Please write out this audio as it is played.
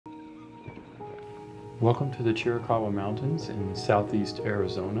Welcome to the Chiricahua Mountains in southeast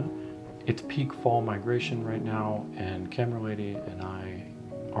Arizona. It's peak fall migration right now, and Camera Lady and I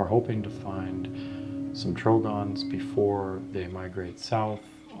are hoping to find some trogons before they migrate south,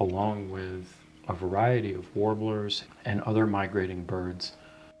 along with a variety of warblers and other migrating birds.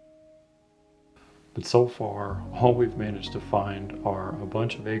 But so far, all we've managed to find are a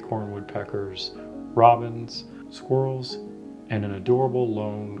bunch of acorn woodpeckers, robins, squirrels, and an adorable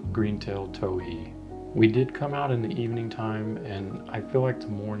lone green-tailed towhee. We did come out in the evening time, and I feel like the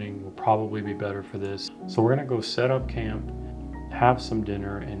morning will probably be better for this. So we're gonna go set up camp, have some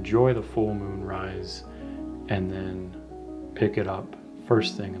dinner, enjoy the full moon rise, and then pick it up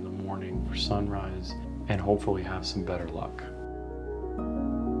first thing in the morning for sunrise, and hopefully have some better luck.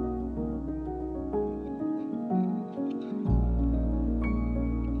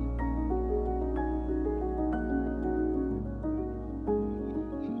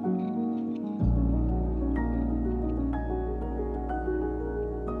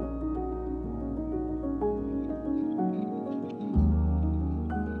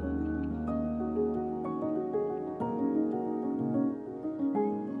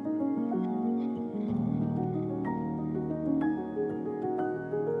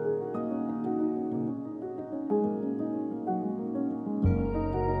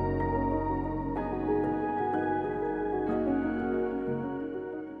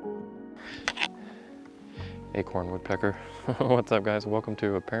 Acorn woodpecker. What's up, guys? Welcome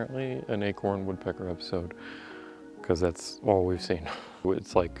to apparently an acorn woodpecker episode, because that's all we've seen.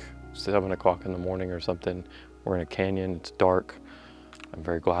 It's like 7 o'clock in the morning or something. We're in a canyon, it's dark. I'm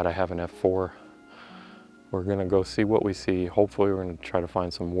very glad I have an F4. We're gonna go see what we see. Hopefully we're gonna try to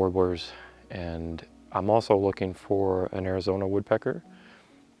find some warblers, and I'm also looking for an Arizona woodpecker,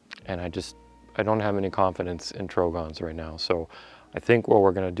 and I don't have any confidence in trogons right now. So I think what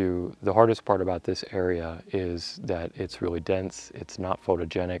we're gonna do, the hardest part about this area is that it's really dense, it's not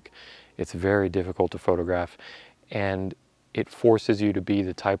photogenic, it's very difficult to photograph, and it forces you to be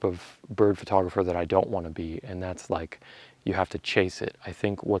the type of bird photographer that I don't wanna be, and that's like, you have to chase it. I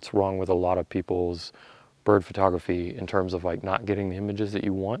think what's wrong with a lot of people's bird photography in terms of like not getting the images that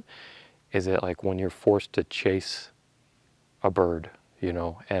you want, is that like when you're forced to chase a bird, you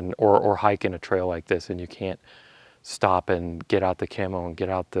know, and or hike in a trail like this, and you can't stop and get out the camo and get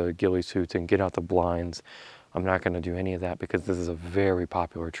out the ghillie suits and get out the blinds. I'm not going to do any of that because this is a very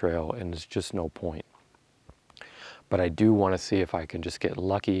popular trail and there's just no point. But I do want to see if I can just get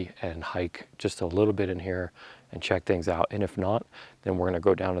lucky and hike just a little bit in here and check things out. And if not, then we're going to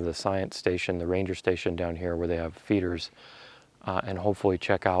go down to the science station, the ranger station down here where they have feeders, and hopefully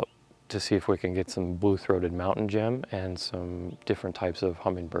check out to see if we can get some blue-throated mountain gem and some different types of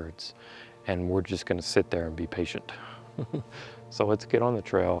hummingbirds. And we're just gonna sit there and be patient. So let's get on the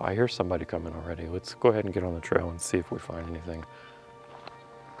trail. I hear somebody coming already. Let's go ahead and get on the trail and see if we find anything.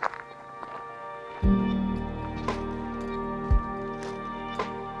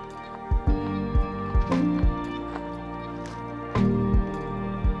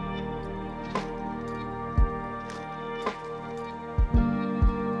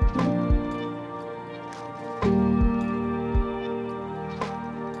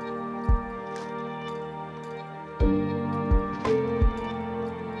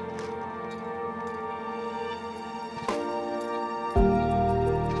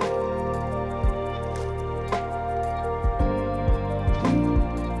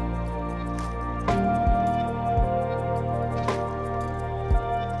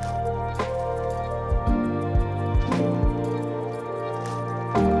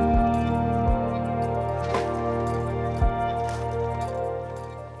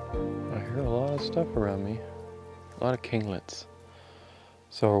 Stuff around me, a lot of kinglets.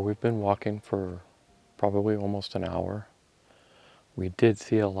 So we've been walking for probably almost an hour. We did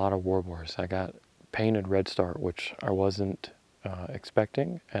see a lot of warblers. I got painted redstart, which I wasn't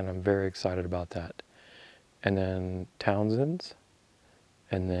expecting, and I'm very excited about that. And then Townsend's,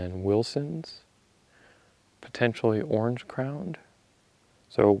 and then Wilson's, potentially orange-crowned.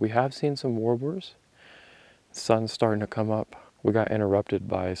 So we have seen some warblers. The sun's starting to come up. We got interrupted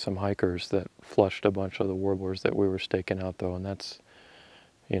by some hikers that flushed a bunch of the warblers that we were staking out though, and that's,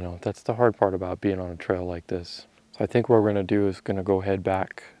 you know, that's the hard part about being on a trail like this. So I think what we're gonna do is gonna go head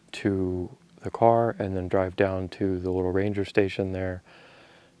back to the car and then drive down to the little ranger station there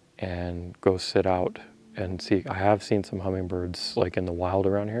and go sit out and see. I have seen some hummingbirds like in the wild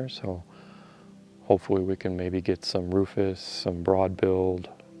around here, so hopefully we can maybe get some rufous, some broad-billed,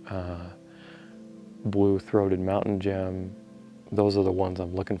 blue-throated mountain gem. Those are the ones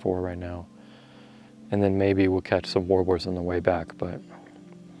I'm looking for right now. And then maybe we'll catch some warblers on the way back, but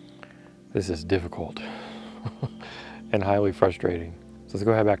This is difficult and highly frustrating. So let's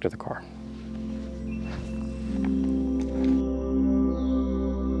go head back to the car.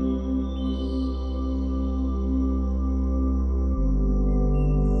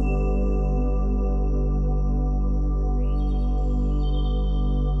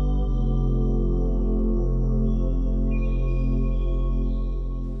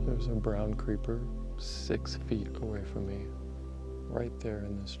 There's a brown creeper 6 feet away from me, right there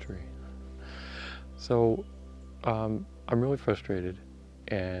in this tree. So I'm really frustrated,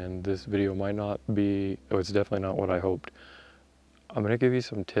 and this video might not be, oh, it's definitely not what I hoped. I'm gonna give you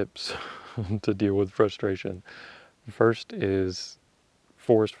some tips to deal with frustration. First is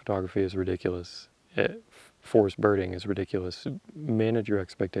forest photography is ridiculous. Forest birding is ridiculous. Manage your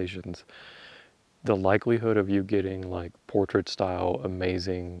expectations. The likelihood of you getting like portrait style,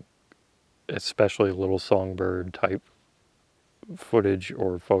 amazing, especially little songbird type footage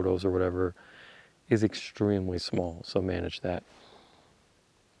or photos or whatever, is extremely small, so manage that.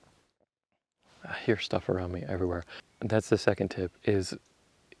 I hear stuff around me everywhere. That's the second tip, is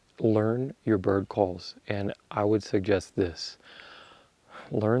learn your bird calls. And I would suggest this.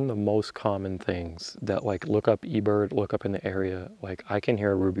 Learn the most common things that, like, look up eBird, look up in the area. Like, I can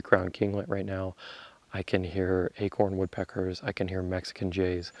hear a ruby-crowned kinglet right now. I can hear acorn woodpeckers. I can hear Mexican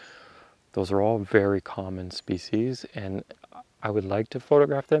jays. Those are all very common species, and I would like to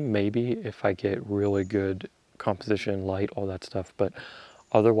photograph them maybe if I get really good composition, light, all that stuff. But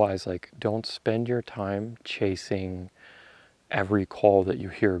otherwise, like, don't spend your time chasing every call that you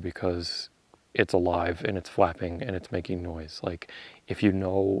hear because it's alive and it's flapping and it's making noise. Like, if you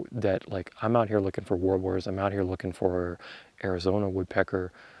know that, like, I'm out here looking for warblers, I'm out here looking for Arizona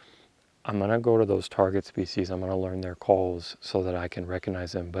woodpecker, I'm gonna go to those target species, I'm gonna learn their calls so that I can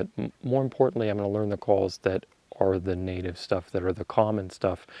recognize them. But more importantly, I'm gonna learn the calls that are the native stuff, that are the common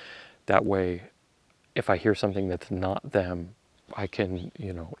stuff. That way, if I hear something that's not them, I can,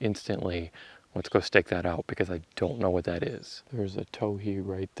 you know, instantly, let's go stake that out because I don't know what that is. There's a towhee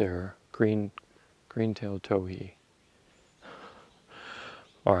right there, green-tailed towhee.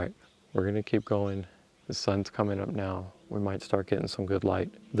 All right, we're gonna keep going. The sun's coming up now. We might start getting some good light.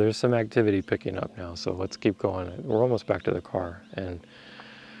 There's some activity picking up now, so let's keep going. We're almost back to the car, and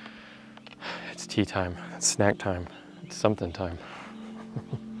it's tea time, it's snack time, it's something time.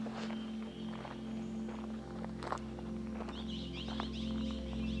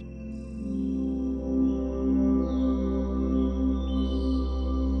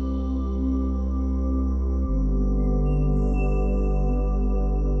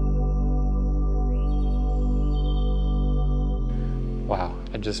 Wow,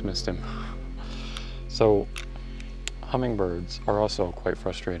 I just missed him. So hummingbirds are also quite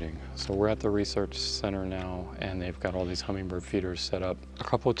frustrating. So we're at the research center now, and they've got all these hummingbird feeders set up. A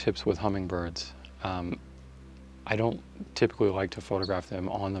couple of tips with hummingbirds. I don't typically like to photograph them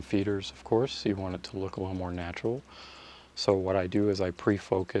on the feeders, of course. You want it to look a little more natural. So what I do is I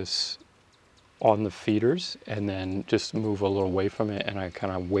pre-focus on the feeders and then just move a little away from it, and I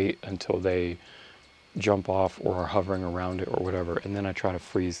kind of wait until they jump off or are hovering around it or whatever, and then I try to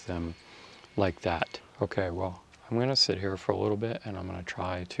freeze them like that. Okay, well, I'm gonna sit here for a little bit and I'm gonna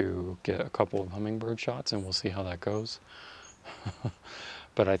try to get a couple of hummingbird shots and we'll see how that goes.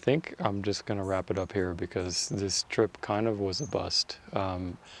 But I think I'm just gonna wrap it up here because this trip kind of was a bust.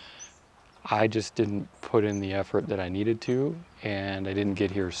 I just didn't put in the effort that I needed to, and I didn't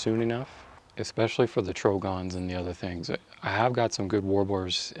get here soon enough, especially for the trogons and the other things. I have got some good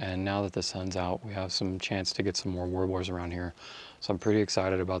warblers, and now that the sun's out, we have some chance to get some more warblers around here. So I'm pretty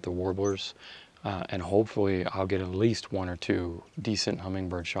excited about the warblers, and hopefully I'll get at least 1 or 2 decent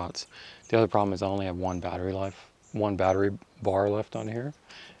hummingbird shots. The other problem is I only have one battery bar left on here,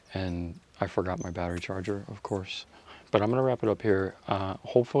 and I forgot my battery charger, of course. But I'm gonna wrap it up here.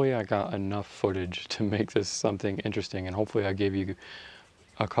 Hopefully I got enough footage to make this something interesting, and hopefully I gave you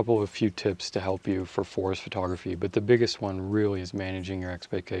a few tips to help you for forest photography. But the biggest one really is managing your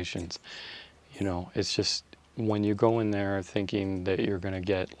expectations. You know, it's just when you go in there thinking that you're gonna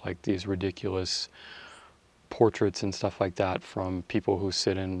get like these ridiculous portraits and stuff like that from people who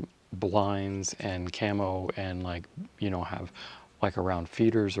sit in blinds and camo and, like, you know, have like around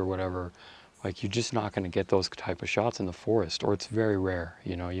feeders or whatever, like, you're just not going to get those type of shots in the forest, or it's very rare.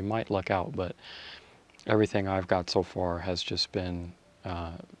 You know, you might luck out, but everything I've got so far has just been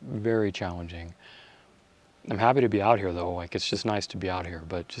very challenging. I'm happy to be out here though. Like, it's just nice to be out here,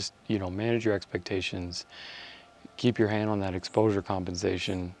 but just, you know, manage your expectations. Keep your hand on that exposure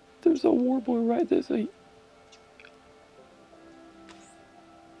compensation. There's a warbler right there.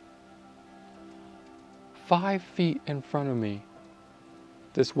 5 feet in front of me.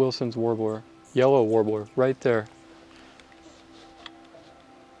 This Wilson's warbler, yellow warbler, right there.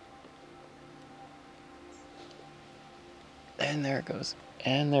 And there it goes.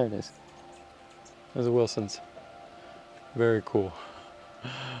 And there it is. There's a Wilson's. Very cool.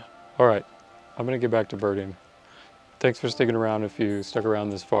 All right, I'm gonna get back to birding. Thanks for sticking around if you stuck around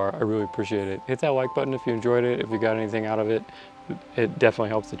this far. I really appreciate it. Hit that like button if you enjoyed it, if you got anything out of it. It definitely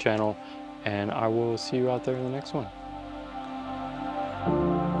helps the channel. And I will see you out there in the next one.